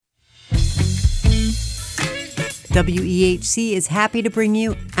WEHC is happy to bring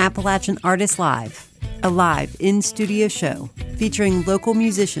you Appalachian Artists Live, a live in-studio show featuring local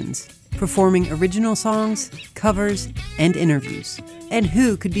musicians performing original songs, covers, and interviews. And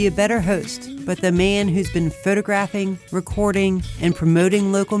who could be a better host but the man who's been photographing, recording, and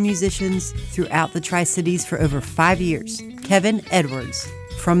promoting local musicians throughout the Tri-Cities for over 5 years, Kevin Edwards.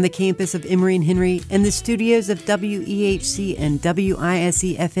 From the campus of Emory and Henry and the studios of WEHC and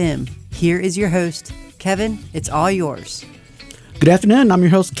WISE-FM, here is your host, Kevin. It's all yours. Good afternoon. I'm your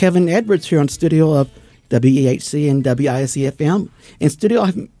host, Kevin Edwards, here on studio of WEHC and WISE-FM. In studio, I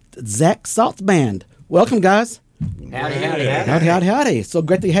have Zak Saltz Band. Welcome, guys. Howdy. So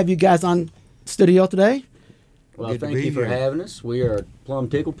great to have you guys on studio today. Well, thank you for having us. We are plumb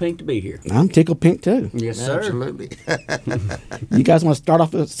tickled pink to be here. I'm tickled pink, too. Yes, sir. Absolutely. You guys want to start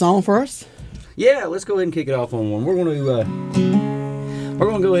off with a song for us? Yeah, let's go ahead and kick it off on one. We're going to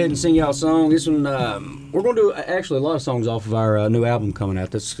go ahead and sing y'all a song. This one, we're going to do actually a lot of songs off of our new album coming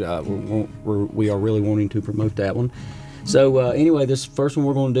out. This we are really wanting to promote that one. So anyway, this first one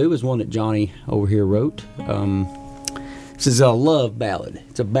we're going to do is one that Johnny over here wrote. This is a love ballad.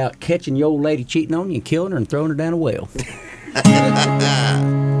 It's about catching your old lady cheating on you and killing her and throwing her down a well.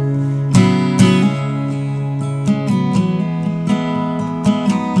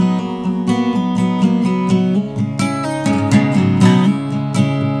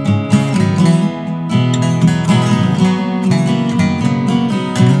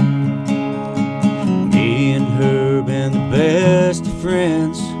 Me and her been the best of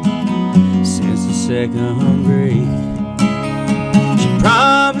friends since the second grade.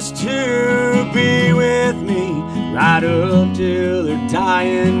 Promised to be with me right up till her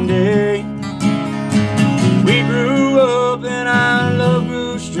dying day. We grew up and our love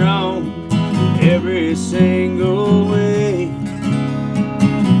grew strong every single way.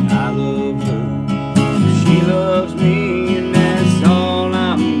 I love her, she loves me, and that's all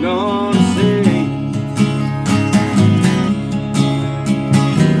I'm gonna say.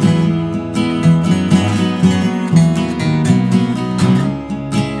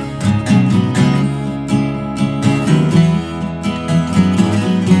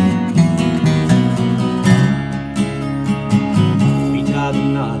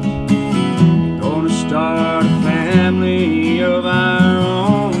 Start a family of our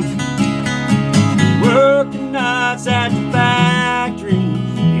own. Working nights at the factory.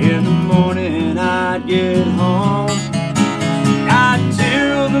 In the morning I'd get home. I'd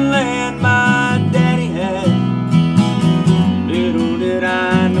till the land my daddy had. Little did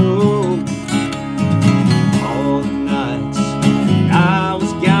I know, all the nights I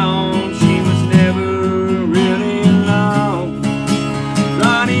was gone, she was never really alone.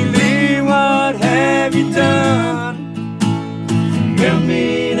 Ronnie Lee, what have you done? Help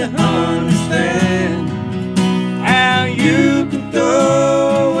me to understand how you can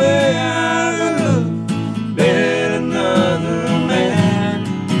throw away our love, bet another man.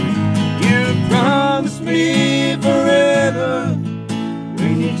 You promised me forever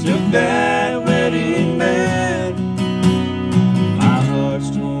when you took that wedding band. My heart's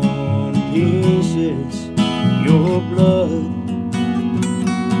torn to pieces, your blood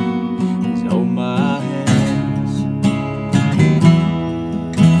my hands.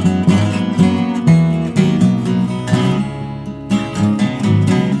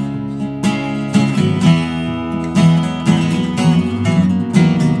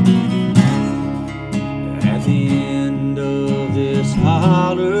 At the end of this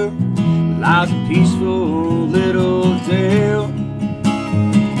holler lies a peaceful little dale.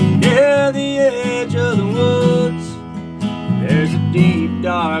 Near the edge of the woods there's a deep,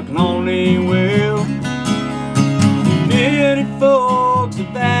 dark, lonely well. Many folks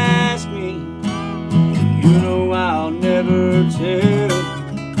have asked me, you know I'll never tell.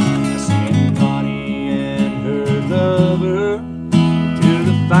 I sent Bonnie and her lover to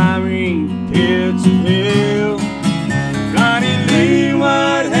the fiery pits of hell. Ronnie Lee,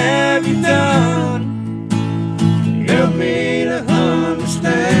 what have you done? Help me to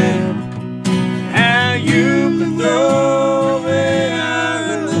understand how you can throw away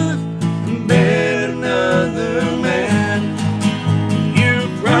our love and bet another man. You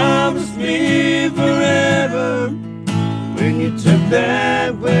promised me forever when you took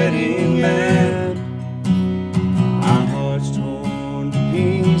that wedding band. My heart's torn to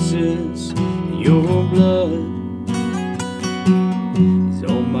pieces, your blood is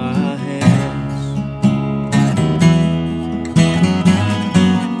on my hands.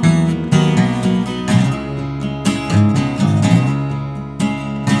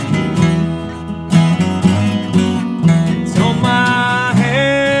 It's on my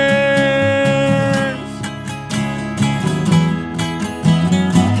hands.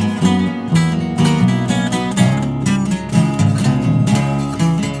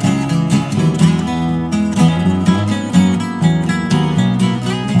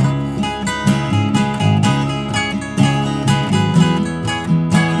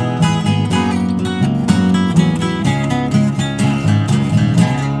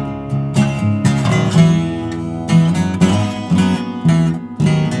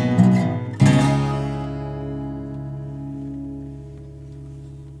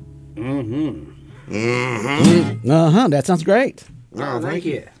 That sounds great. Oh, thank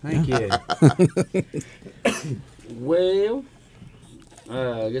you. Thank you. Well,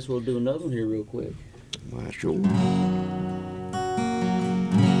 I guess we'll do another one here real quick. Why, sure.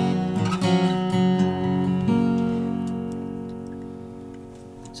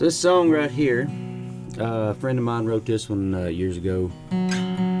 So this song right here, a friend of mine wrote this one years ago.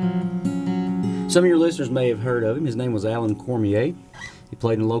 Some of your listeners may have heard of him. His name was Alan Cormier. He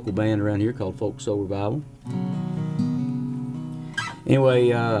played in a local band around here called Folk Soul Revival.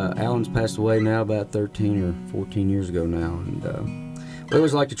 Anyway, Alan's passed away now about 13 or 14 years ago now. And we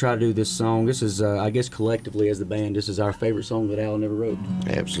always like to try to do this song. This is, I guess collectively as the band, this is our favorite song that Alan ever wrote.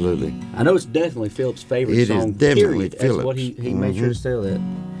 Absolutely. I know it's definitely Philip's favorite It song. is definitely period. That's what Philip's. he made sure to say that.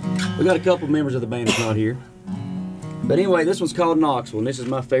 We got a couple members of the band that's not here. But anyway, this one's called Knoxville, and this is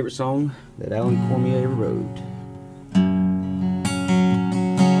my favorite song that Alan Cormier ever wrote.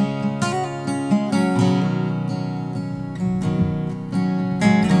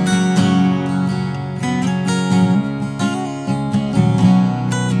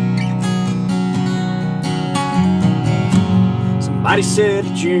 Somebody said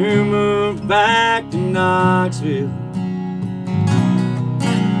that you moved back to Knoxville.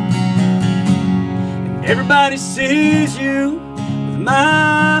 Everybody sees you with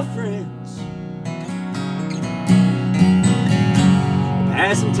my friends.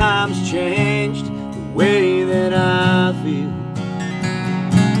 Passing times changed the way that I feel.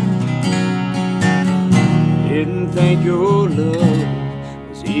 Didn't think your love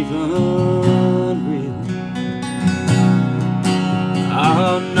was even real.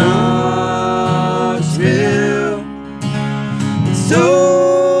 Oh, Knoxville, it's over.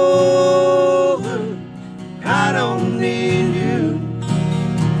 I don't need you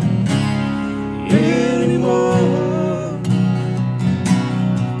anymore.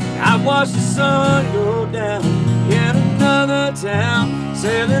 I watched the sun go down in another town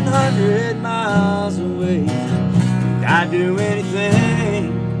 700 miles away. I'd do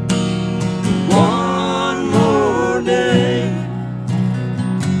anything for one more day.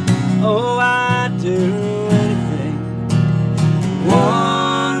 Oh, I'd do anything for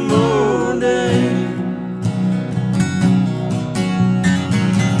one more day.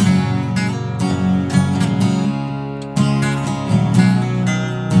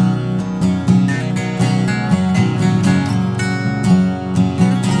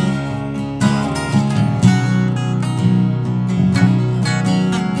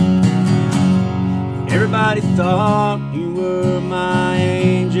 Everybody thought you were my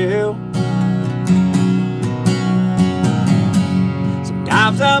angel.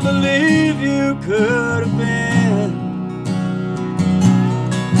 Sometimes I believe you could have been.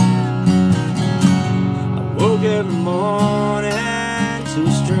 I woke every morning to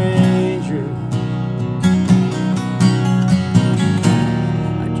a stranger.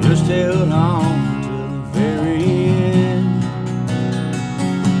 I just held on till the very end.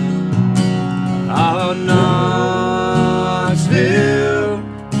 Oh, Knoxville,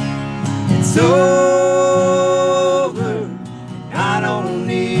 it's over. I don't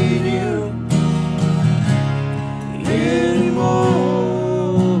need you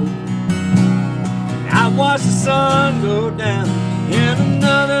anymore. I watched the sun go down in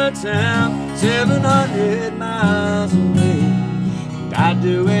another town 700 miles away. I'd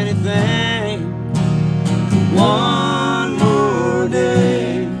do anything for one more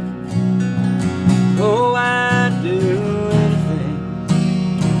day. Oh, I'd do anything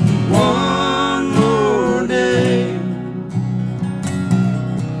one more day.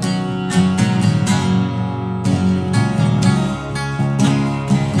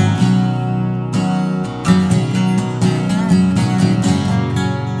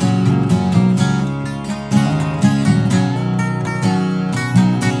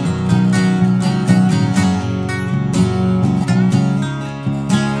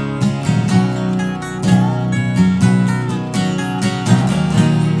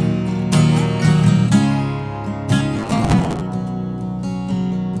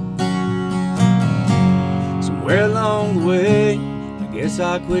 Somewhere along the way, I guess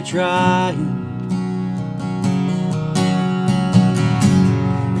I quit trying.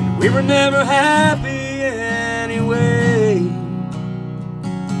 And we were never happy anyway.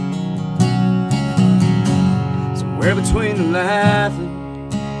 Somewhere between the laughing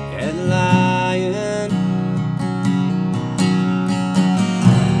and the lying,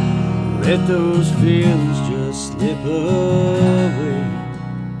 let those feelings just slip away.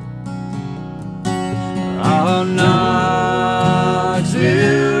 Oh, Knoxville,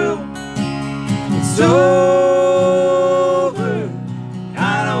 it's over.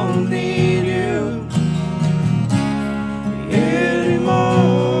 I don't need you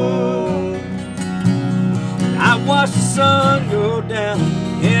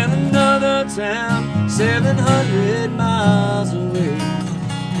town, 700 miles away.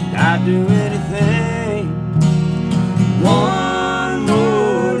 I'd do anything, one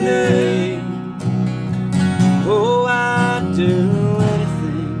more day. Oh, I'd do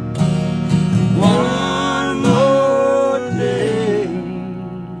anything, one more day.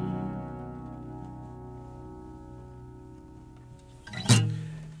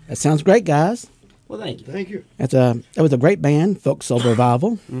 That sounds great, guys. Well, thank you. Thank you. That was a great band, Folk Soul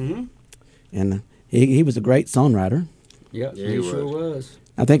Revival. Mm-hmm. And he was a great songwriter. Yep, Yeah, he he sure was.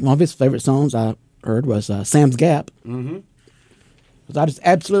 I think one of his favorite songs I heard was Sam's Gap. Mm-hmm. 'Cause I just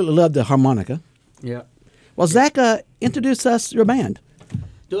absolutely loved the harmonica. Yep. Well, Zach, introduce us your band.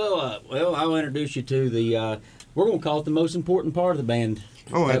 Well, I'll introduce you to the. We're going to call it the most important part of the band.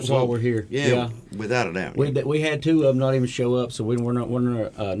 Oh, That's absolutely. why we're here. Yeah, without a doubt. We had two of them not even show up, so we're not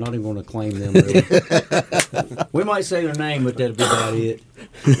even going to claim them. Really. We might say their name, but that'll be about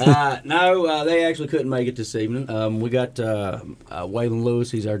it. No, they actually couldn't make it this evening. We got Waylon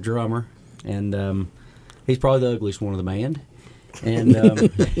Lewis. He's our drummer, and he's probably the ugliest one of the band. And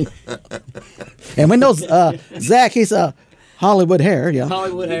And we know Zach, he's Hollywood hair. Yeah.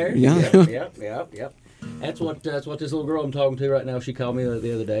 Hollywood hair. Yeah. Yep. That's what this little girl I'm talking to right now. She called me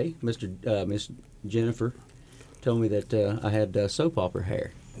the other day. Miss Jennifer told me that I had soap opera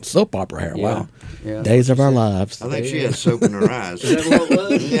hair. Soap opera hair. Yeah. Wow. Yeah. Days of our lives. I think she has soap in her eyes. Is that what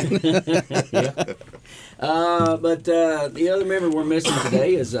it was? Yeah. But the other member we're missing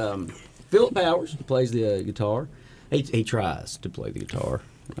today is Philip Powers, who plays the guitar. He tries to play the guitar.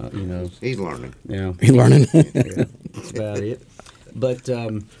 He's learning. Yeah. You learning? Yeah, that's about it. But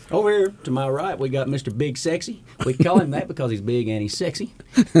over here to my right, we got Mr. Big Sexy. We call him that because he's big and he's sexy.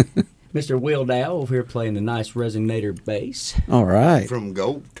 Mr. Will Dowell over here playing the nice resonator bass All right. From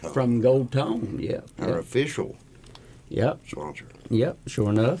Gold Tone, from Gold Tone. Yeah. our official Yep. sponsor. Yep. Sure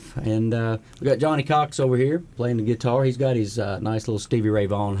enough. And we got Johnny Cox over here playing the guitar. He's got his nice little Stevie Ray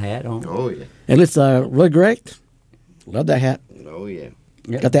Vaughan hat on. Oh, yeah. It looks really great. Love that hat. Oh, yeah.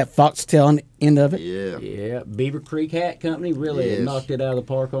 Yep. Got that foxtail on the end of it. Yeah. Yeah, Beaver Creek Hat Company really Yes. knocked it out of the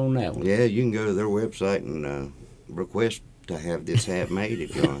park on that one. Yeah, you can go to their website and request to have this hat made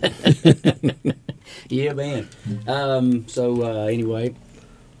if you want. Yeah, man. So anyway,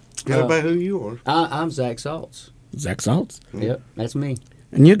 Tell about who you are. I'm Zak Saltz. Zak Saltz. Yep, that's me.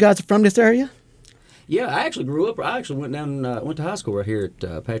 And you guys are from this area? Yeah, I actually grew up. I actually went to high school right here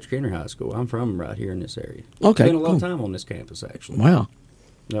at Patrick Henry High School. I'm from right here in this area. Okay, Spent a lot of cool. time on this campus actually. Wow.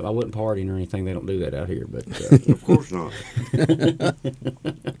 No, I wasn't partying or anything. They don't do that out here, but. Of course not.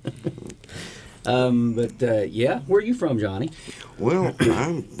 Yeah, where are you from, Johnny? Well,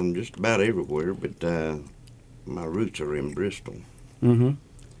 I'm from just about everywhere, but my roots are in Bristol. Mm-hmm.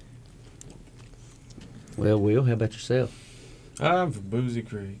 Well, Will, how about yourself? I'm from Boozy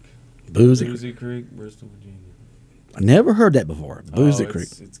Creek. Boozy. Creek, Bristol, Virginia. I never heard that before. Boozy Creek.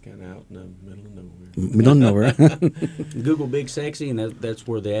 It's kind of out in the middle of nowhere. We don't know where. Google Big Sexy, and that's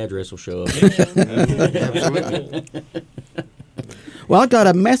where the address will show up. Absolutely. Well, I got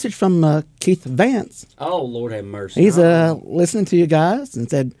a message from Keith Vance. Oh, Lord have mercy. He's listening to you guys and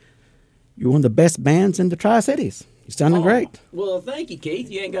said you're one of the best bands in the Tri-Cities. You're sounding great. Well, thank you, Keith.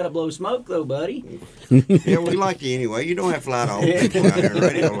 You ain't got to blow smoke, though, buddy. Yeah, we like you anyway. You don't have to fly to all people out here in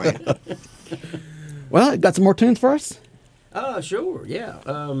Radio Land. Well, got some more tunes for us? Sure, yeah.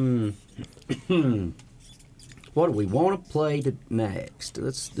 What do we want to play next?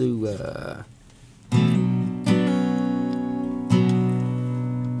 Let's do, if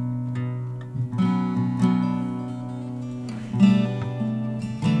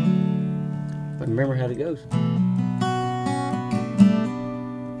I can remember how it goes.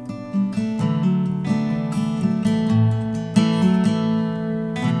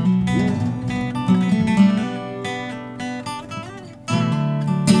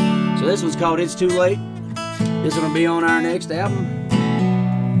 So this one's called It's Too Late. This one will be on our next album.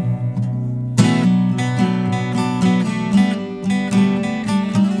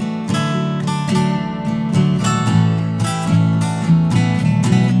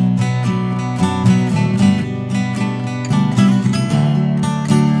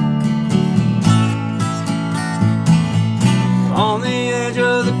 On the edge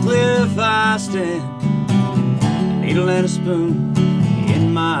of the cliff I stand, a needle and a spoon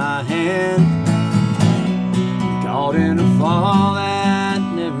in my hand, caught in a fall that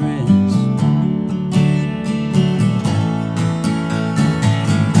never ends.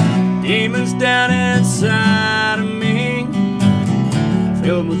 Demons down inside of me,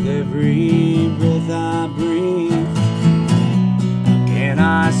 filled with every breath I breathe. How can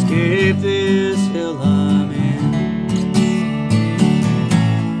I escape this hell I'm in?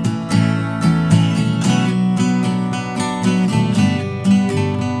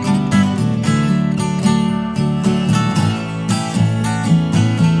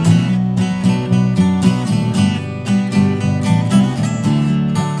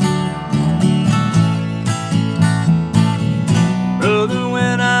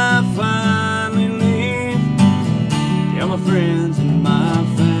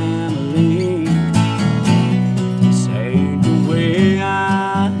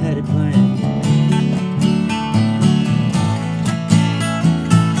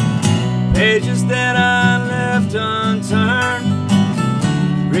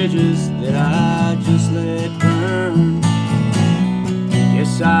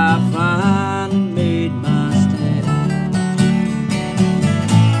 Yes, I finally made my stand.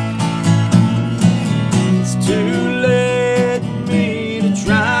 It's too late for me to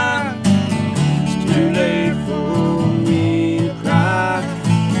try. It's too late for me to cry.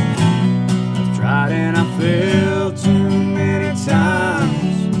 I've tried and I failed too many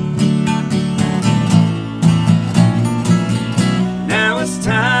times. Now it's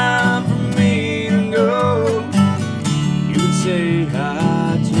time for me to go. You would say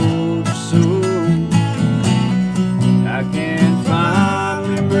I told you so. I can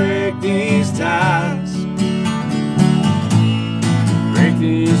finally break these ties. Break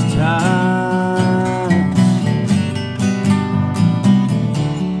these ties.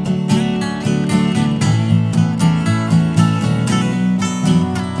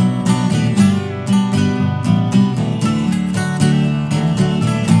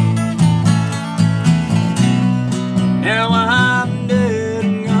 Now I'm dead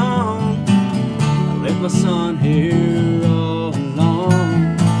and gone. I left my son here all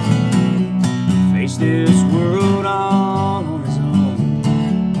alone. Face this world all on his own.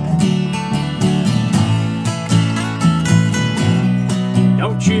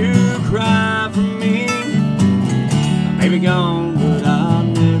 Don't you cry for me. I may be gone, but I'll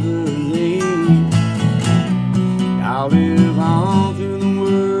never leave. I'll live on through the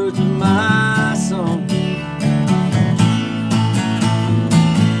words of my song.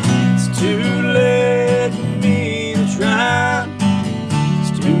 It's too late for me to try.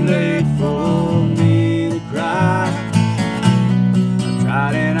 It's too late for me to cry. I've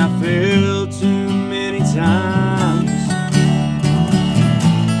tried and I failed too many times.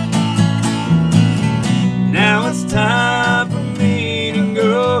 Now it's time for me to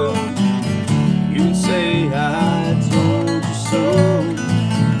go. You can say I told you so.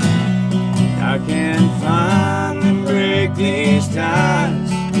 I can finally break these ties.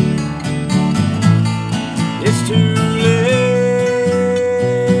 It's too late.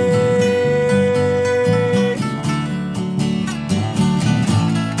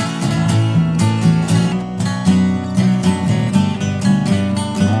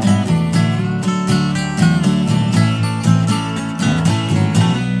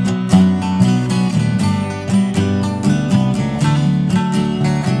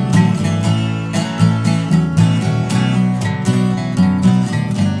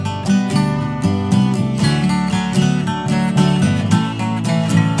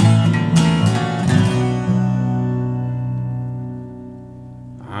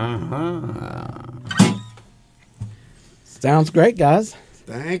 Sounds great, guys.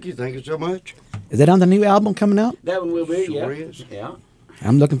 Thank you so much. Is that on the new album coming out? That one will be, Sure yeah. is. Yeah.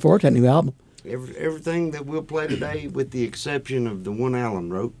 I'm looking forward to that new album. Everything that we'll play today, with the exception of the one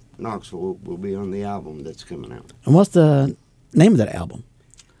Alan wrote, Knoxville, will be on the album that's coming out. And what's the name of that album?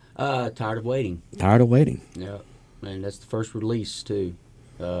 Tired of Waiting. Tired of Waiting. Yeah. And that's the first release, too.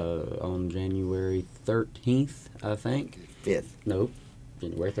 On January 13th, I think. 5th. Nope.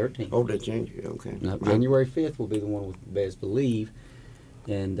 January 13th. Oh, they changed it. Okay. No, January 5th will be the one with Best Believe,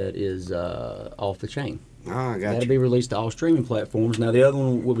 and that is Off the Chain. Ah, I got That'll you. be released to all streaming platforms. Now, the other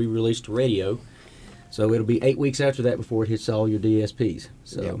one will be released to radio, so it'll be 8 weeks after that before it hits all your DSPs.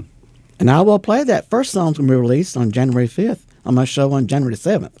 So, Yep. And I will play that first song's going to be released on January 5th on my show on January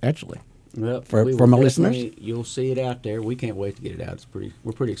 7th, actually. well, For we my will listeners? definitely- you'll see it out there. We can't wait to get it out.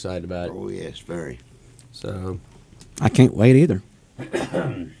 We're pretty excited about it. Oh, yes, very. So, I can't wait either.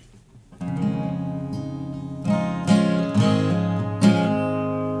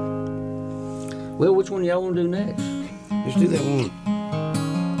 well, which one do y'all want to do next? Let's do that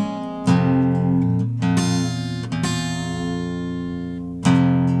one.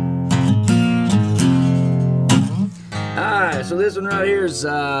 All right, so this one right here is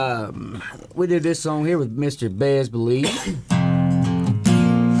we did this song here with Mr. Best Believe.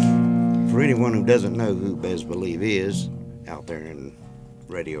 For anyone who doesn't know who Bez Believe is, out there in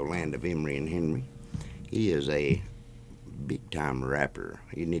radio land of Emory and Henry, he is a big-time rapper.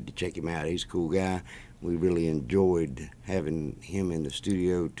 You need to check him out. He's a cool guy. We really enjoyed having him in the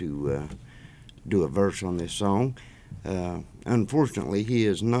studio to do a verse on this song. Unfortunately, he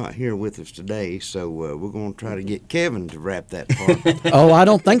is not here with us today, so we're going to try to get Kevin to rap that part. Oh, I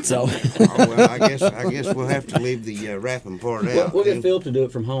don't think so. Oh, well, I guess we'll have to leave the rapping part out. We'll get Phil to do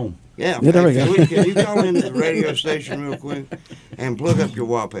it from home. Yeah, Yeah, there we hey, go. Phil, can you call into the radio station real quick and plug up your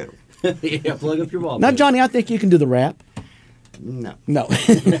wah pedal? Yeah, plug up your wall. Now, Johnny, I think you can do the rap. No, No.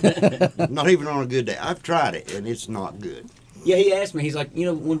 not even on a good day. I've tried it, and it's not good. Yeah, he asked me. He's like,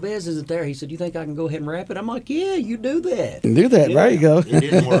 when Bez isn't there, he said, "You think I can go ahead and rap it?" I'm like, "Yeah, you do that." Do that. There you go. It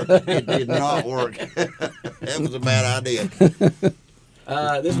didn't work. It did not work. That was a bad idea.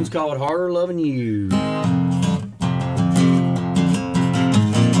 This one's called Harder Loving You.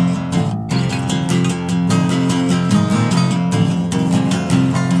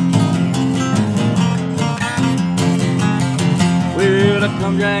 Well, I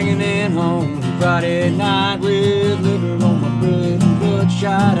come dragging in home Friday night with liver on my bread and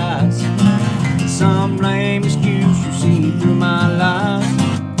bloodshot eyes. Some lame excuse you see through my lies.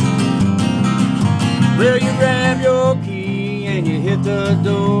 Well, you grab your key and you hit the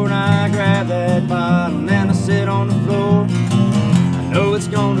door, and I grab that bottle and I sit on the floor. I know it's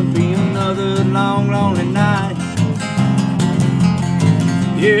gonna be another long, lonely night.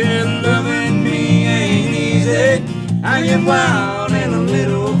 Yeah, loving me ain't easy. I get wild and a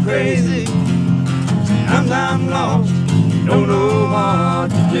little crazy. Sometimes I'm lost, don't know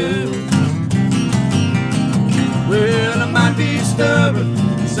what to do. Well, I might be stubborn,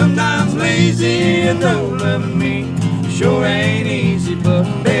 sometimes lazy. I know loving me sure ain't easy, but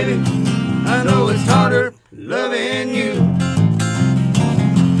baby, I know it's harder loving you.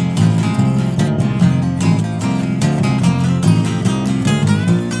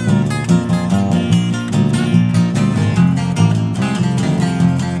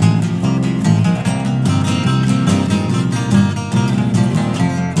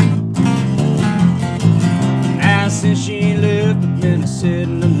 Since she left, I've been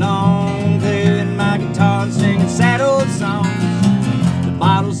sitting alone, playing my guitar and singing sad old songs. The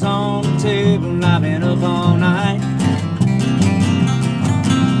bottle's on the table and I've been up all night.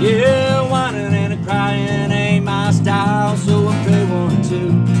 Yeah, whining and crying ain't my style, so I play 1 or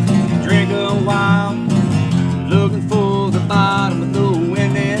 2, drink a while, looking for the bottom of the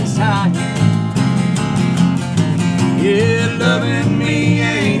wind inside. Yeah, loving me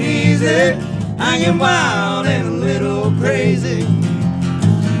ain't easy. I get wild and a little crazy.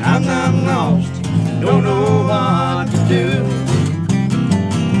 I'm lost, don't know what to do.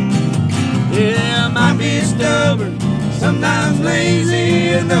 Yeah, I might be stubborn, sometimes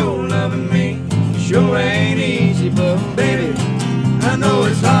lazy. I know loving me sure ain't easy, but baby, I know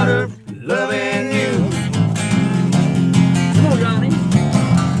it's harder loving you. Come on, Johnny.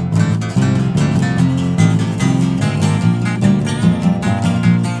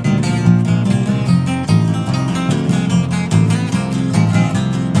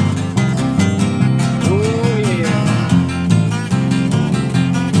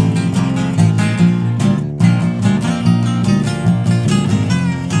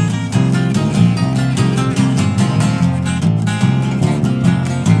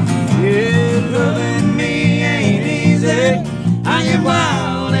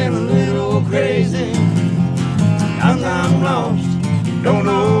 I'm lost, don't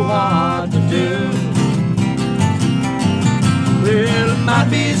know what to do. Well, I might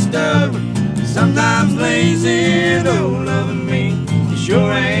be stubborn, sometimes lazy. Though loving me, it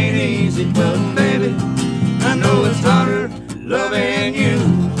sure ain't easy. But baby, I know it's harder loving you.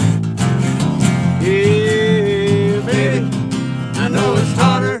 Yeah, baby, I know it's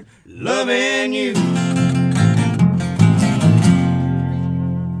harder loving you.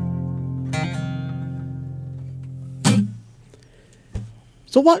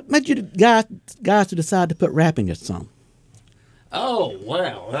 So what made you guys to decide to put rap in your song? Oh,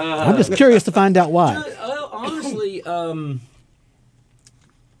 wow. I'm just curious to find out why. Honestly,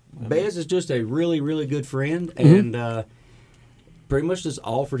 Bez is just a really, really good friend, and pretty much just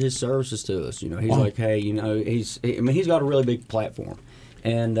offered his services to us. You know, he's like, hey, you know, he's got a really big platform,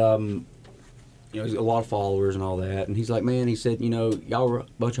 and you know, he's got a lot of followers and all that. And he's like, man, he said, you know, y'all are a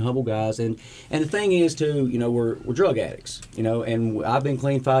bunch of humble guys, and the thing is too, you know, we're drug addicts, you know, and I've been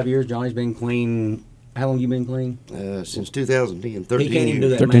clean 5 years. Johnny's been clean. How long you been clean? Since 2010, 13 He can't even do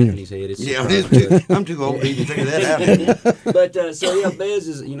years. that math in his head. I'm too old to even figure that out. But so yeah, Bez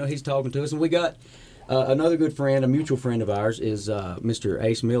is, you know, he's talking to us, and we got another good friend, a mutual friend of ours, is Mr.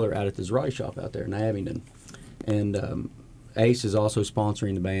 Ace Miller out at the Zerati shop out there in Abingdon, and Ace is also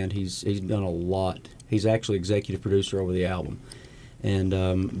sponsoring the band. He's done a lot. He's actually executive producer over the album, and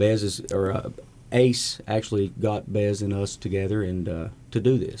Ace actually got Bez and us together and to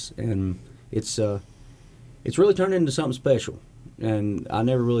do this, and it's really turned into something special. And I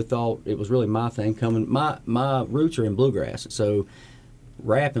never really thought it was really my thing. My roots are in bluegrass, so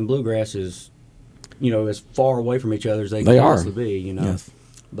rap and bluegrass is, you know, as far away from each other as they can possibly be. You know. Yes.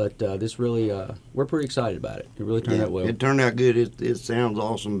 But this really, we're pretty excited about it. It really turned out well. It turned out good. It sounds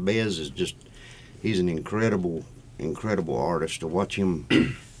awesome. Bez is he's an incredible artist. To watch him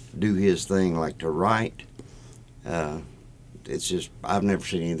do his thing, like to write, it's just, I've never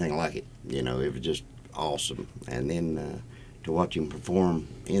seen anything like it. You know, it was just awesome. And then to watch him perform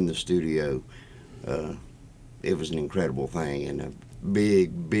in the studio, it was an incredible thing. And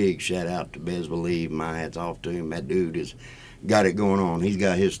big shout out to Bez Believe. My hat's off to him. That dude has got it going on. He's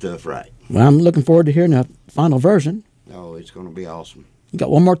got his stuff right. Well, I'm looking forward to hearing the final version. Oh, it's going to be awesome. You got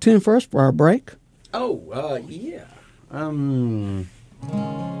one more tune for us for our break? Oh, yeah.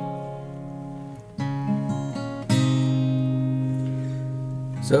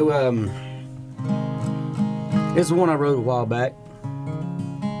 So, this is one I wrote a while back.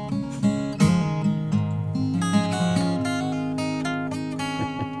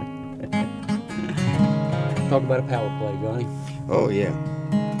 Talk about a power play, Johnny. Oh, yeah.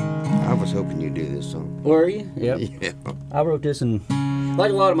 I was hoping you'd do this song. Were you? Yep. Yeah. I wrote this in,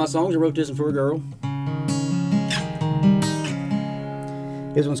 like a lot of my songs, I wrote this in for a girl.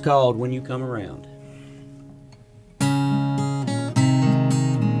 This one's called When You Come Around.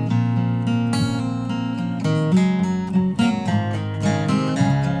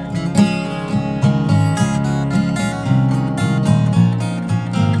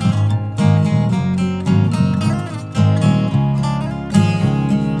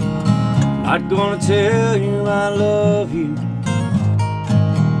 Not gonna tell you I love you,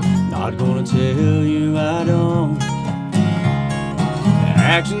 not gonna tell you I don't.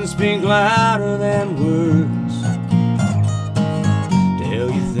 Actions speak louder than words, tell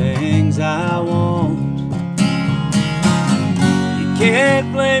you things I won't. You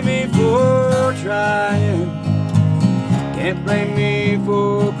can't blame me for trying, can't blame me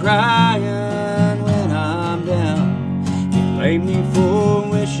for crying when I'm down. You blame me for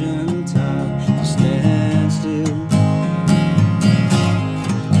wishing time to stand still.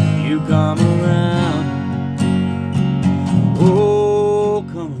 You come around, oh,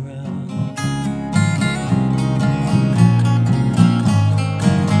 come around.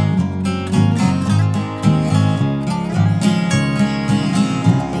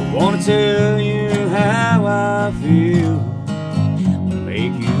 I wanna tell you how I feel,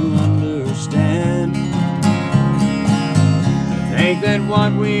 make you understand. I think that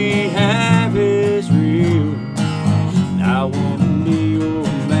what we have is real, and I wanna be your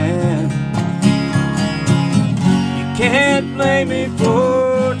man. You can't blame me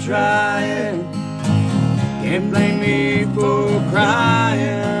for trying, can't blame me for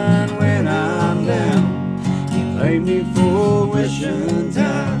crying when I'm down. Can't blame me for wishing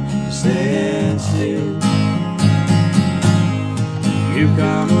time to stand still. You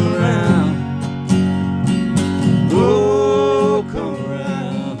come around, oh, come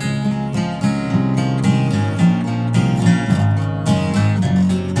around.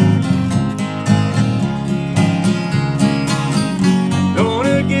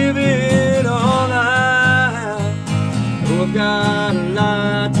 Gonna give it all I have, oh, I've got a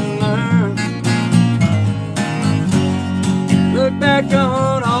lot to learn. Look back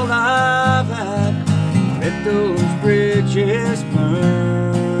on all I've had, let those bridges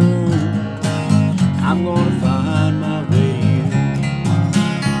burn. I'm gonna find my way in.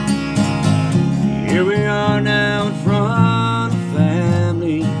 Here we are now in front of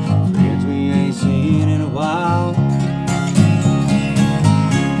family, friends we ain't seen in a while.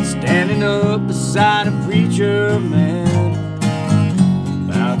 Standing up beside a preacher man,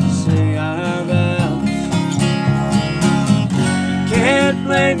 about to say our vows. You can't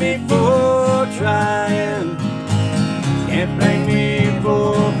blame me for trying, can't blame me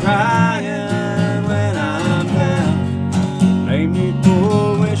for crying when I'm down. Can't blame me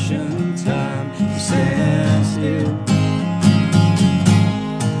for wishing time to stand still.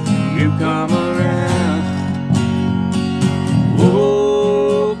 You come around,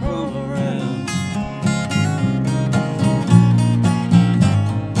 oh, come around.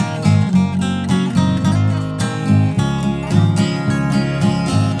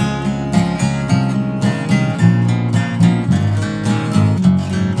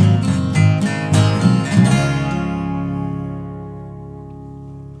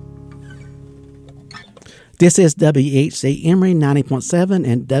 This is WHC Emory 90.7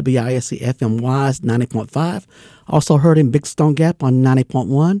 and WISC FM Wise 90.5. Also heard in Big Stone Gap on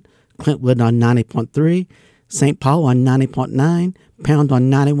 90.1, Clintwood on 90.3, St. Paul on 90.9, Pound on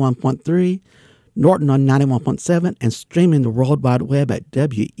 91.3, Norton on 91.7, and streaming the World Wide Web at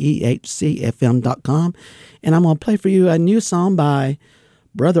WEHCFM.com. And I'm going to play for you a new song by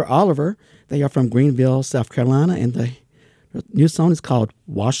Brother Oliver. They are from Greenville, South Carolina, and the new song is called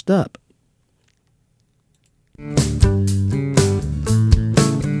Washed Up.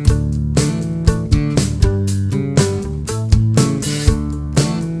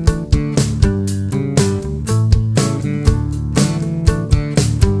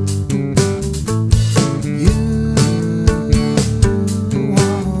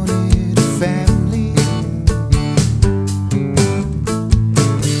 Wanted a family,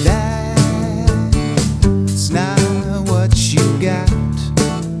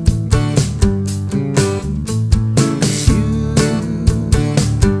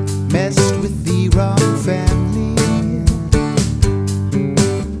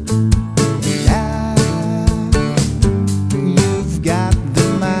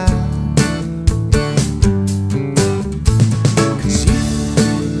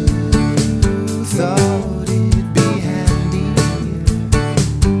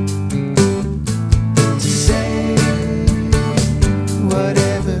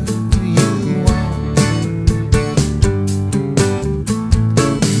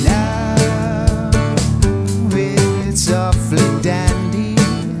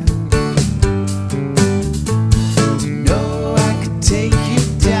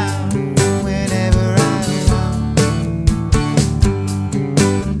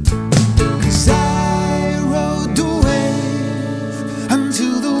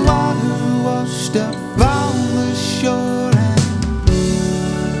 washed up on the shore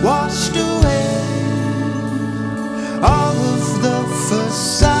and washed away all of the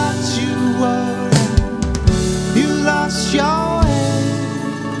facades you wore. You lost your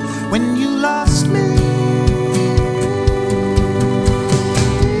way when you lost me.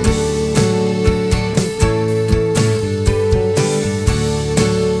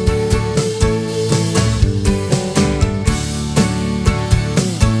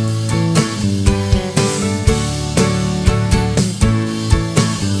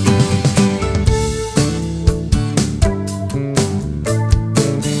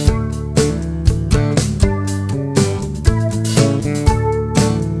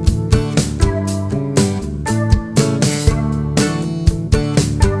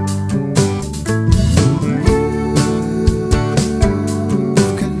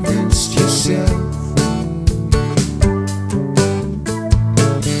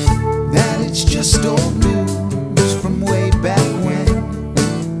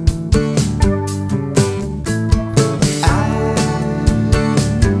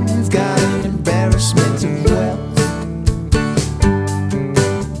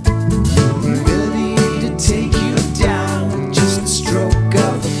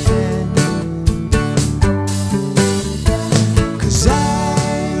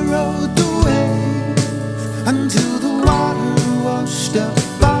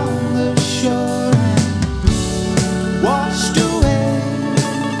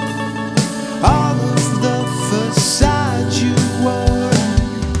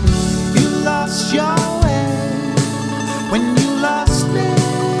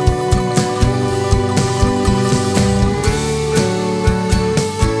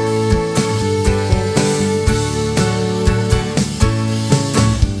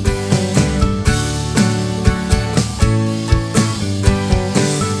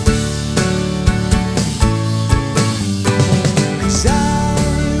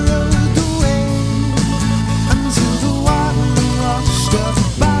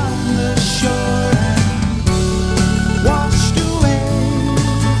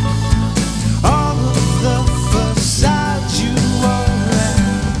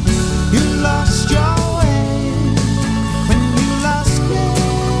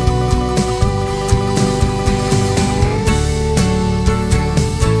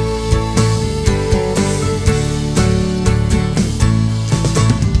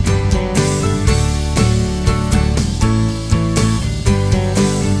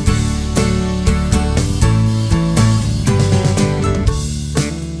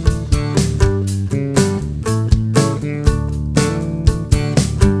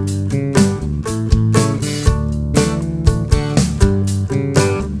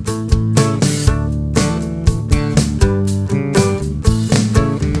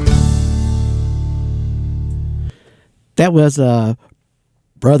 That was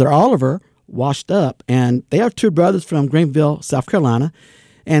Brother Oliver, Washed Up, and they are two brothers from Greenville, South Carolina.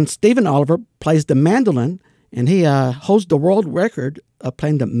 And Stephen Oliver plays the mandolin, and he holds the world record of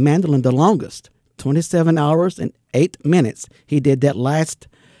playing the mandolin the longest, 27 hours and 8 minutes. He did that last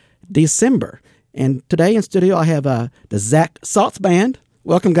December. And today in studio I have the Zak Saltz Band.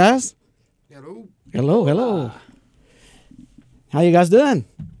 Welcome, guys. Hello. Hello, hello. How you guys doing?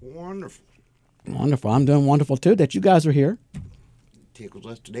 Wonderful. Wonderful. I'm doing wonderful, too, that you guys are here. Tickles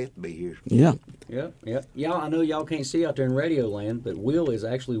us to death to be here. Yeah. Yeah. Y'all, I know y'all can't see out there in radio land, but Will is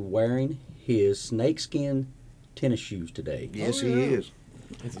actually wearing his snakeskin tennis shoes today. Yes, he is.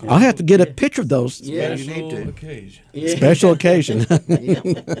 I'll have to get a picture of those. Yeah, you need to. Occasion. Yeah. Special occasion. Yeah,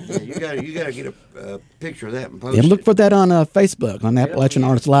 you gotta get a picture of that and post Yeah, look it. for that on Facebook, on Appalachian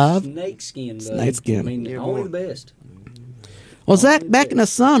Artists Live. Snakeskin. Snakeskin. I mean, Yeah, only boy. the best. Well, Zach, back in the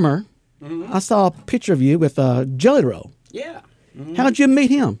summer, I saw a picture of you with Jelly Roll. Yeah. How'd you meet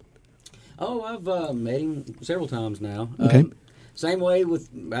him? Oh, I've met him several times now. Okay. Same way with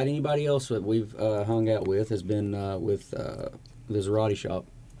about anybody else that we've hung out with has been with the Zerati shop.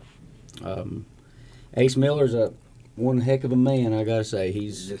 Ace Miller's one heck of a man, I gotta say.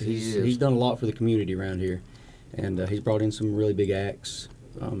 Yes, he is. He's done a lot for the community around here, and he's brought in some really big acts.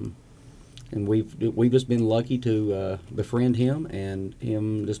 And we've just been lucky to befriend him, and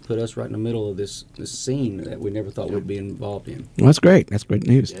him just put us right in the middle of this scene that we never thought we'd be involved in. Well, that's great. That's great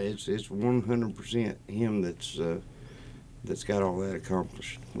news. Yeah, it's 100% him that's got all that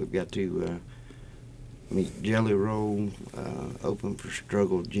accomplished. We've got to meet Jelly Roll, open for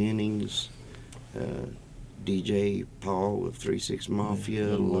Struggle Jennings, DJ Paul of 3-6 Mafia,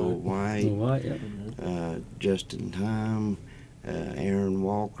 Lil White, Lil White, yeah. Justin Time, Aaron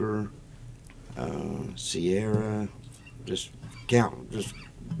Walker, Sierra, just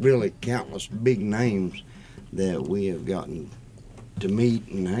really countless big names that we have gotten to meet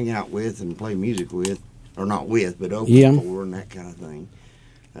and hang out with and play music with, or not with, but open for and that kind of thing,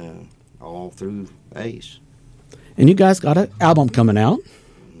 all through Ace. And you guys got an album coming out.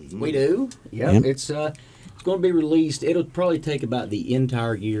 We do. Yep. It's going to be released. It'll probably take about the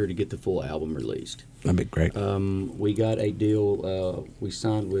entire year to get the full album released. That'd be great. We got a deal. We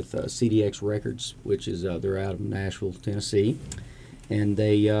signed with CDX Records, which is they're out of Nashville, Tennessee, and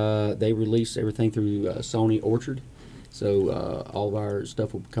they release everything through Sony Orchard. So all of our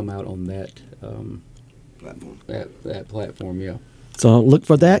stuff will come out on that that platform. Yeah. So look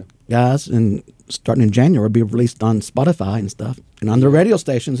for that, guys, and starting in January, it'll be released on Spotify and stuff, and on the radio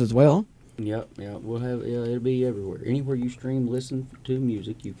stations as well. Yep. We'll have it'll be everywhere. Anywhere you stream, listen to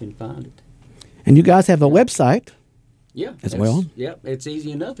music, you can find it. And you guys have a website. Yeah. As well. Yep. It's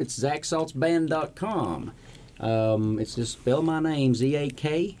easy enough. It's zaksaltzband.com. It's just spell my name,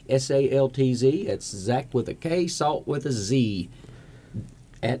 Z-A-K-S-A-L-T-Z. It's Zak with a K, Salt with a Z.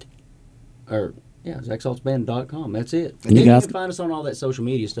 zaksaltzband.com. That's it. And you guys can find us on all that social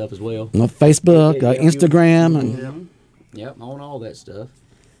media stuff as well. On Facebook, Instagram. Yep, on all that stuff.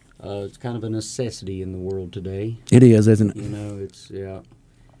 It's kind of a necessity in the world today. It is, isn't it? You know, it's, yeah.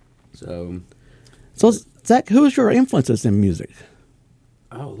 So, Zak, who is your influences in music?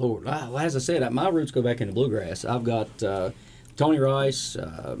 Oh, Lord. Well, as I said, my roots go back into bluegrass. I've got Tony Rice,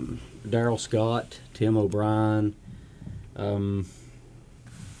 Daryl Scott, Tim O'Brien.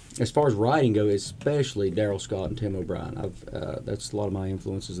 As far as writing goes, especially Daryl Scott and Tim O'Brien. That's a lot of my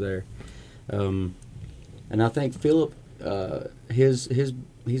influences there. And I think Philip, he's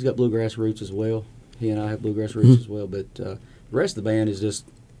got bluegrass roots as well. He and I have bluegrass roots as well. But the rest of the band is just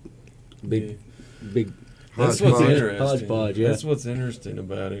big. That's what's interesting. Hodgepodge, yeah. That's what's interesting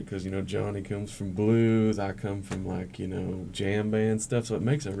about it, because Johnny comes from blues, I come from jam band stuff, so it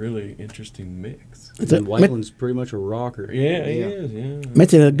makes a really interesting mix. And Waylon's pretty much a rocker. Yeah, he is. Yeah,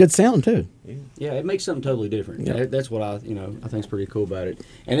 makes it a good sound too. Yeah, it makes something totally different. Yeah. That's what I think is pretty cool about it.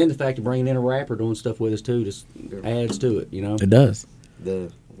 And then the fact of bringing in a rapper doing stuff with us too just adds to it. It does.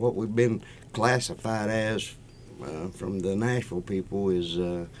 What we've been classified as from the Nashville people is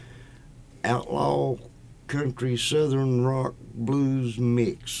outlaw country southern rock blues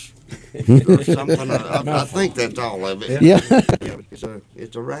mix or something. I think that's all of it. Yeah.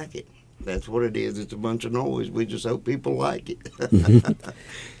 It's a racket. That's what it is. It's a bunch of noise. We just hope people like it.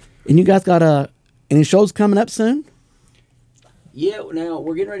 And you guys got any shows coming up soon? Yeah, now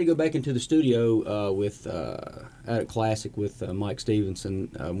we're getting ready to go back into the studio with at Classic with Mike Stevenson.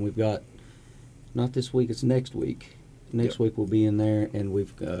 We've got, not this week, it's next week. Next week we'll be in there, and we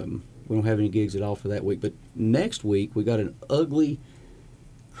don't have any gigs at all for that week. But next week we got an ugly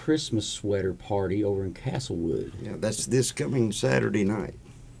Christmas sweater party over in Castlewood. Yeah, that's this coming Saturday night.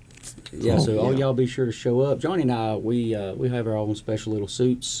 Yeah, so all y'all be sure to show up. Johnny and I, we have our own special little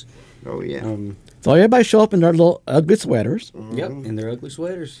suits. Oh yeah. So everybody show up in their little ugly sweaters. Mm-hmm. Yep, in their ugly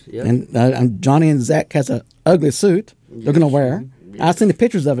sweaters. Yep. And Johnny and Zak has an ugly suit they're going to wear. Yes. I've seen the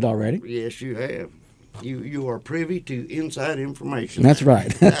pictures of it already. Yes, you have. You are privy to inside information. That's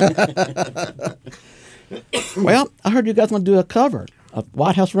right. Well, I heard you guys want to do a cover of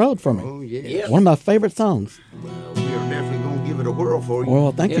White House Road for me. Oh, yeah. One of my favorite songs. Well, we are definitely going to give it a whirl for you.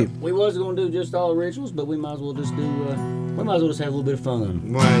 Well, thank you. We was going to do just all originals, but we might as well just have a little bit of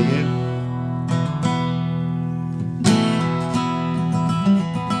fun. Well, yeah.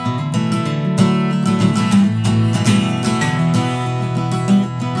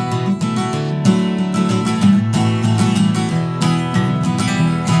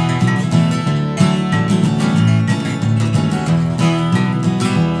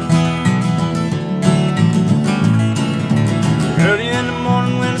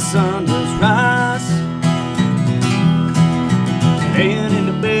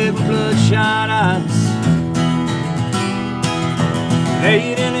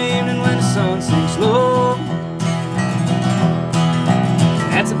 Late in the evening when the sun sinks low,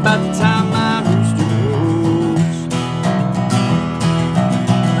 that's about the time my rooster crows.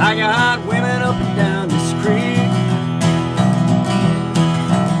 I got women up and down this creek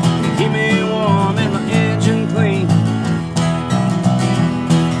to keep me warm and my engine clean.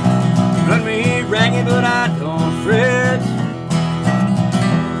 Run me ragged but I don't fret,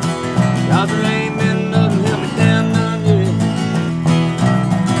 'cause there ain't been nothing held me down none yet.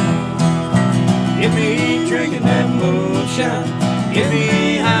 Get me drinking that moonshine, get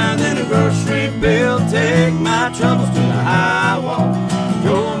me higher than a grocery bill. Take my troubles to the high wall,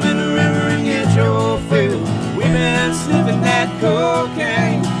 throw them in the river and get your fill. We've been sniffing that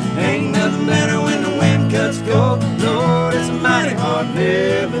cocaine, ain't nothing better when the wind cuts cold. Lord, it's a mighty hard living.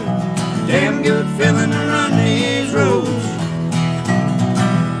 living. Damn good feeling to run these roads.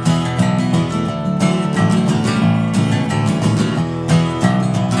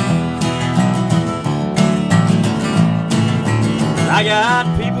 I got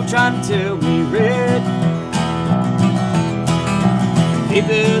people trying to tell me, Red, keep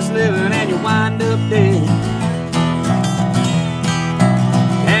this living and you wind up dead.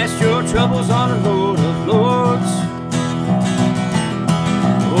 Cast your troubles on the Lord of Lords,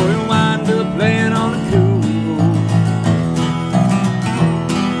 or you wind up laying on a cool road.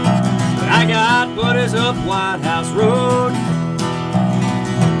 But I got buddies up White House Road,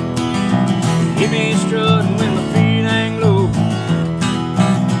 keep me strutting when my feet hang low.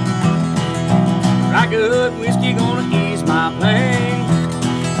 Right good whiskey gonna ease my pain.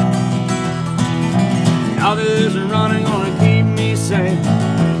 All this running gonna keep me sane.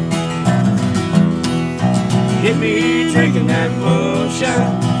 Get me drinking that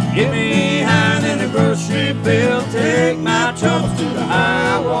moonshine, get me higher than the grocery bill. Take my troubles to the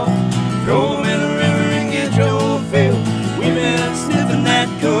high wall, throw them in the river and get your fill. We've been sniffing that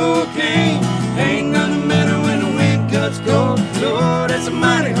cocaine, ain't nothing better when the wind cuts cold. Lord, it's a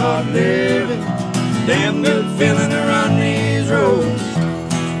mighty hard living. Damn good feeling to run these roads.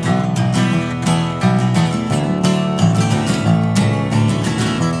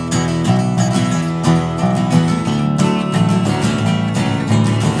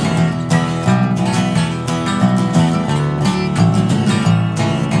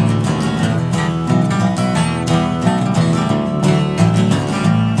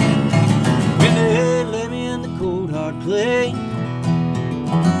 When they lay me in the cold hard clay,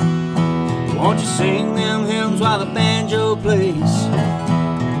 won't you sing them hymns while the banjo plays?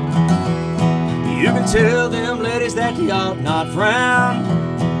 You can tell them ladies that they ought not frown,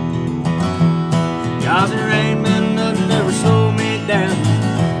 'cause there ain't been nothing to ever slow me down.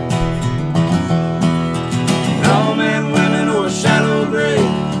 All men, women, or shallow gray,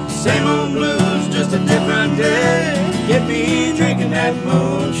 same old blues, just a different day. Get me drinking that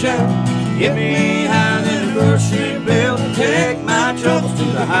moonshine, get me higher than a grocery bill. Take my troubles to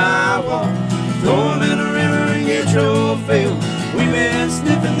the high wall, throw them in the river and get your fill. We've been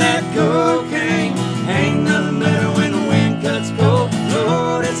sniffing that cocaine, ain't nothing better when the wind cuts cold.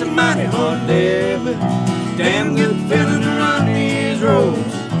 Lord, it's a mighty hard living, damn good feeling to run these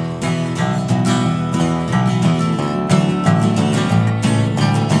roads.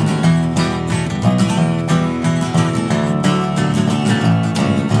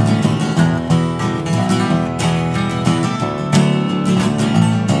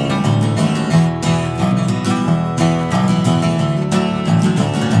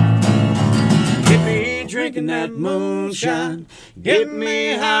 Drinking that moonshine, get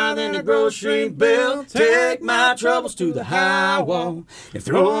me higher than a grocery bill. Take my troubles to the high wall and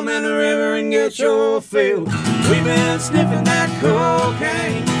throw them in the river and get your fill. We've been sniffing that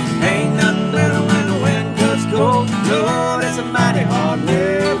cocaine, ain't nothing better when the wind cuts cold. Lord, it's a mighty hard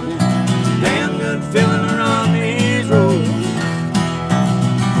living, damn good feeling around these roads.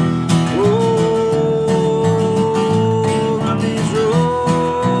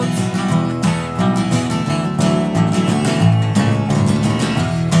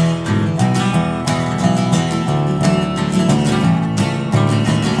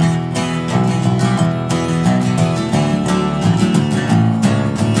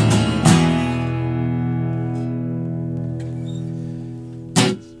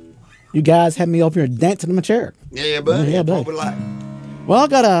 You guys had me over here dancing in my chair. Yeah, buddy. Yeah, buddy. What we like? Well, I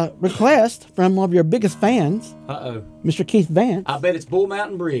got a request from one of your biggest fans, Uh-oh. Mr. Keith Vance. I bet it's Bull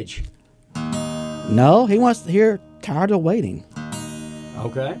Mountain Bridge. No, he wants to hear Tired of Waiting.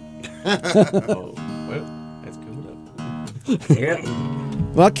 Okay. Oh, well, that's coming up.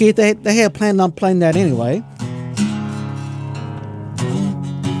 Yeah. Well, Keith, they had planned on playing that anyway.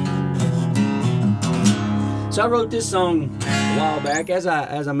 So I wrote this song a while back, as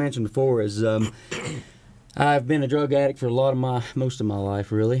I mentioned before, I've been a drug addict for most of my life,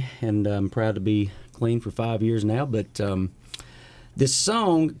 really, and I'm proud to be clean for 5 years now. But this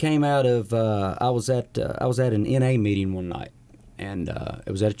song came out of I was at an NA meeting one night, and it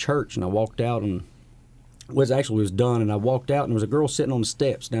was at a church, and I walked out and was done, and I walked out, and there was a girl sitting on the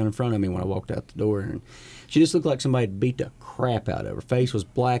steps down in front of me when I walked out the door, and she just looked like somebody had beat the crap out of her. Her face was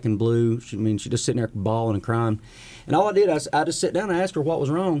black and blue. She just sitting there bawling and crying. And all I did, I just sat down and asked her what was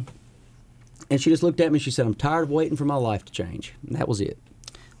wrong. And she just looked at me and she said, "I'm tired of waiting for my life to change." And that was it.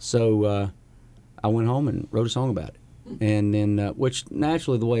 So I went home and wrote a song about it. And then, which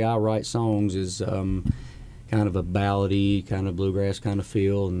naturally the way I write songs is kind of a ballady, kind of bluegrass kind of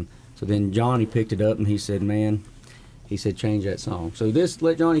feel. And so then Johnny picked it up and he said, "Man, he said, change that song. So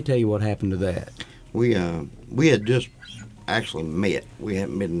let Johnny tell you what happened to that. We had just actually met. We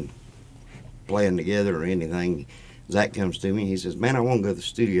hadn't been playing together or anything. Zach comes to me. He says, "Man, I want to go to the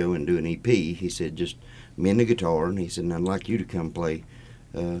studio and do an EP." He said, "Just me and the guitar." And he said, "And I'd like you to come play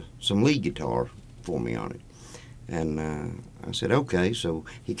some lead guitar for me on it." And I said, "Okay." So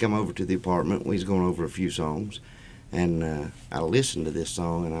he come over to the apartment. We was going over a few songs. And I listened to this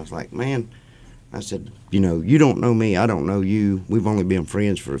song, and I was like, "Man," I said, "you know, you don't know me. I don't know you. We've only been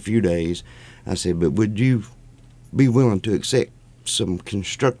friends for a few days." I said, "But would you be willing to accept some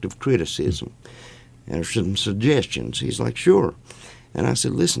constructive criticism or some suggestions?" He's like, "Sure." And I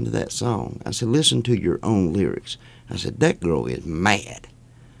said, "Listen to that song." I said, "Listen to your own lyrics." I said, "That girl is mad."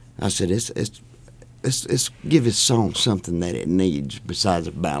 I said, Let's give this song something that it needs besides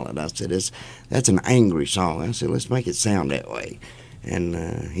a ballad." I said, "That's an angry song." I said, "Let's make it sound that way." And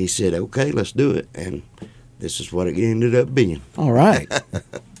he said, "Okay, let's do it." And this is what it ended up being. All right.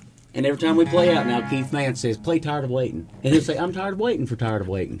 And every time we play out now, Keith Mann says, "Play Tired of Waiting." And he'll say, "I'm tired of waiting for Tired of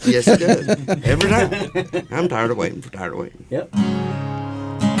Waiting." Yes, he does. Every time. I'm tired of waiting for Tired of Waiting. Yep.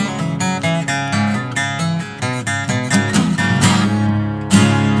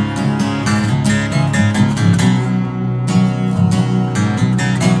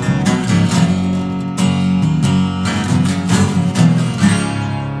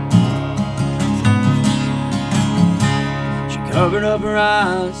 Covered up her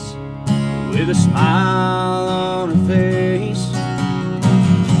eyes with a smile on her face,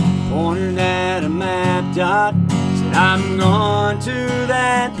 pointed at a map dot, said, "I'm going to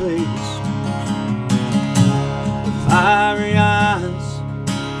that place." With fiery eyes,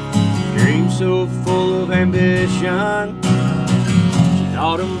 dreams so full of ambition, she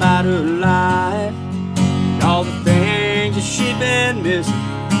thought about her life and all the things that she'd been missing.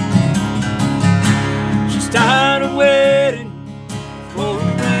 She's tired of waiting for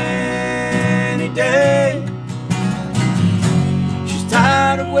a rainy day. She's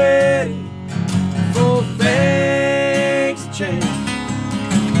tired of waiting for things to change.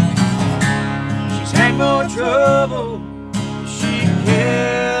 She's had more trouble than she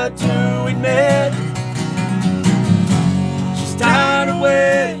cared to admit. She's tired of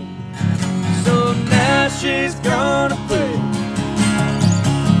waiting, so now she's gonna quit.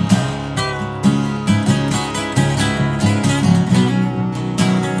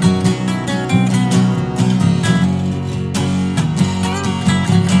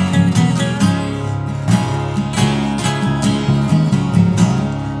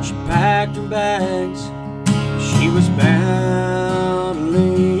 Her bags, she was bound to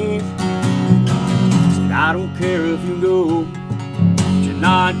leave. Said, "I don't care if you go, but you're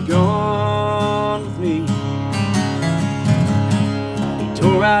not gone with me." He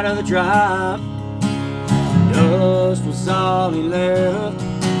tore out of the drive, dust was all he left.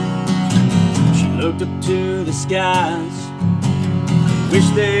 She looked up to the skies, wish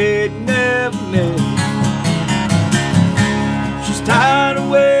they'd never met. She's tired of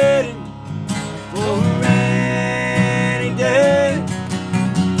waiting for a rainy day.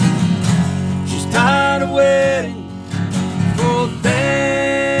 She's tired of waiting for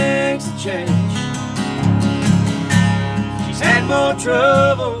things to change. She's had more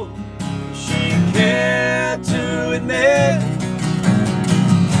trouble than she cared to admit.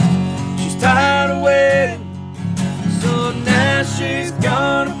 She's tired of waiting, so now she's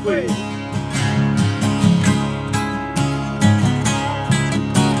gonna quit.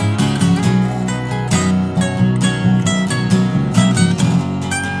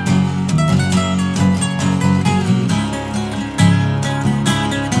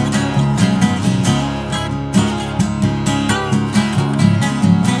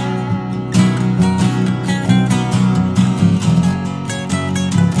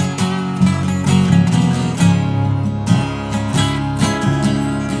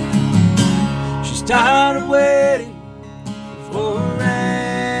 Tired of waiting for a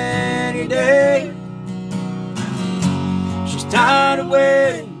rainy day. She's tired of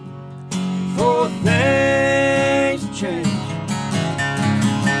waiting for things to change.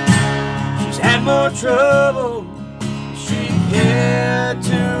 She's had more trouble than she cared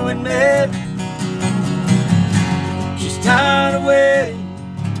to admit. She's tired of waiting,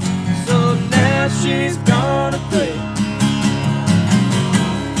 so now she's gonna quit.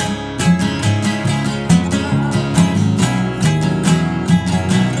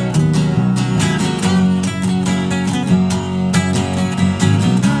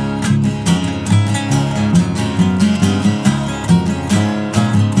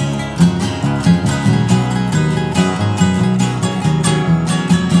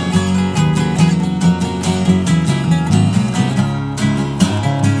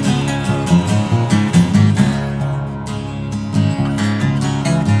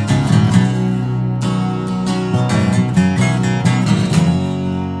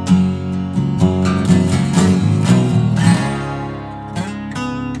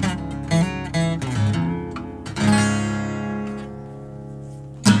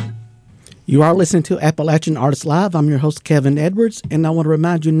 You are listening to Appalachian Artists Live. I'm your host, Kevin Edwards, and I want to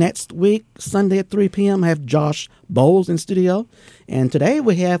remind you next week, Sunday at 3 p.m., I have Josh Bowles in studio. And today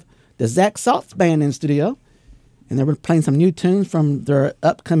we have the Zak Saltz Band in studio, and they're playing some new tunes from their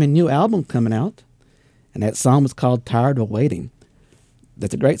upcoming new album coming out. And that song was called Tired of Waiting.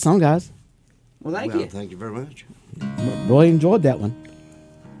 That's a great song, guys. Well, thank you. Thank you very much. Really enjoyed that one.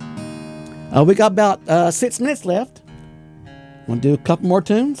 We got about 6 minutes left. Want to do a couple more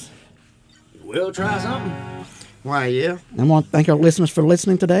tunes? We'll try something. Why, yeah. I want to thank our listeners for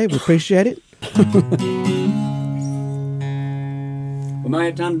listening today. We appreciate it. We might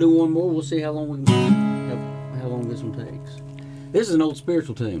have time to do one more. We'll see how long how long this one takes. This is an old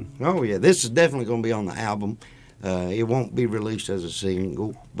spiritual tune. Oh, yeah. This is definitely going to be on the album. It won't be released as a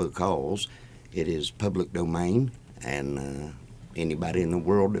single because it is public domain, and anybody in the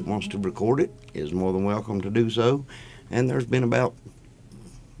world that wants to record it is more than welcome to do so. And there's been about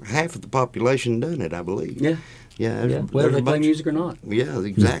half of the population done it, I believe. Yeah. Yeah. Whether they play music or not. Yeah,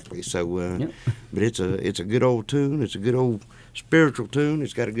 exactly. So, but it's a good old tune. It's a good old spiritual tune.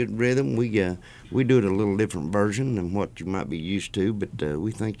 It's got a good rhythm. We do it a little different version than what you might be used to, but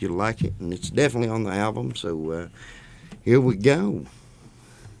we think you'll like it, and it's definitely on the album. So here we go.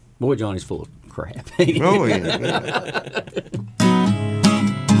 Boy, Johnny's full of crap. Oh yeah.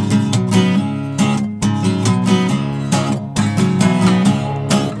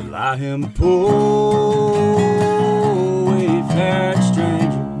 I am a poor, wayfaring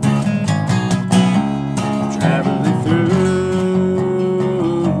stranger, traveling through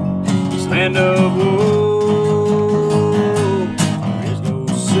this land of woe. There is no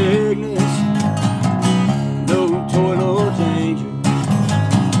sickness, no toil or danger.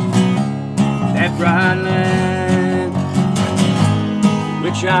 That bright land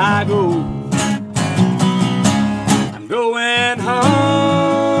which I go, I'm going home.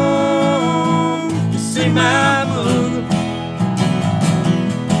 My mother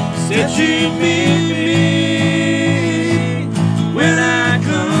said she'd meet me when I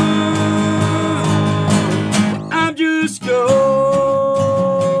come. I'm just going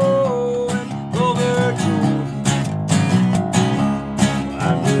over Jordan.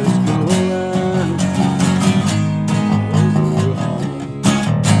 I'm just going over home.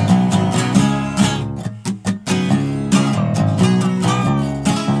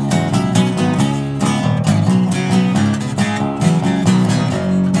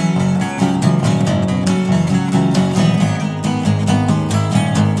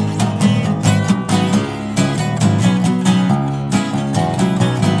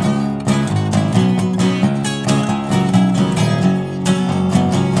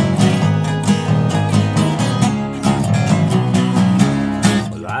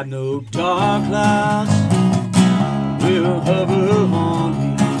 I know dark clouds will hover on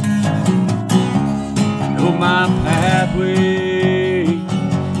me. I know my pathway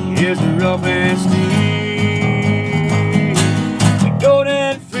is rough and steep. The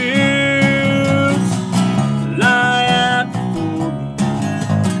golden fields lie out before me.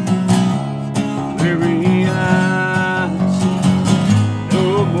 Weary eyes no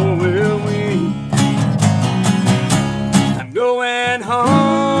more will weep. I'm going home.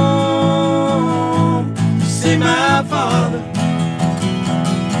 My father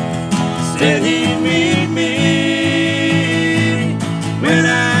said he'd meet me when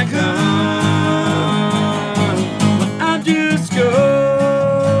I come. But I'm just going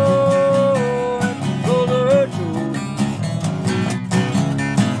over Jordan.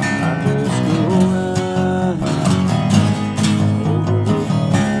 I'm just going over.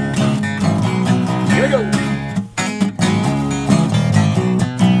 Here we go.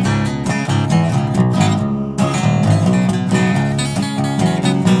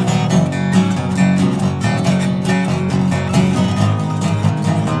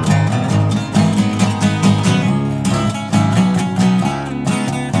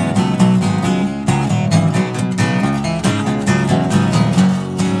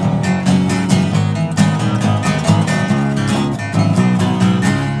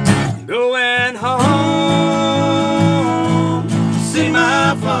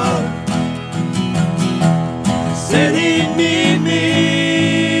 Said he'd meet me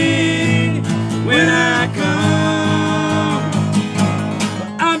when I come.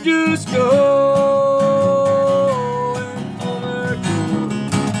 I'm just going over Jordan.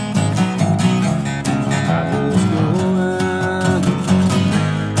 I'm just going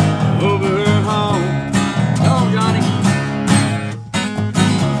over home. Come on, Johnny.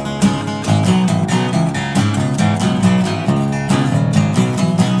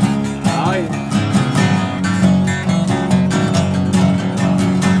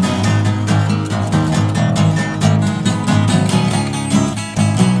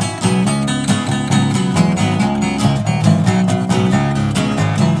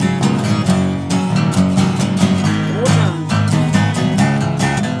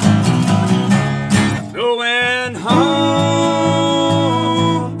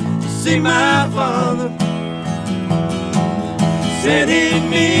 where they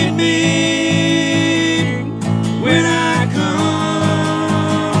meet me when I come.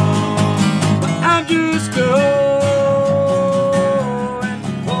 But I'm just going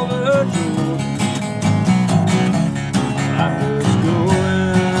over Jordan. I'm just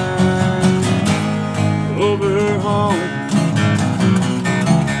going over home.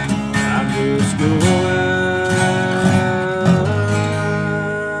 I'm just going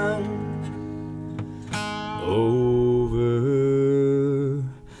over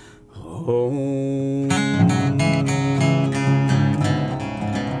home.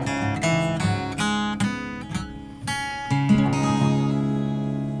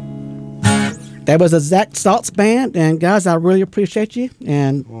 That was a Zak Saltz Band, and guys, I really appreciate you,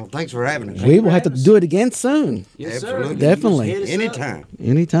 and Well, thanks for having us. we will have to do it again soon. Yes, sir. Absolutely. Definitely. Hit us up. Anytime.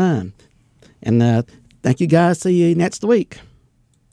 Anytime. And thank you guys. See you next week.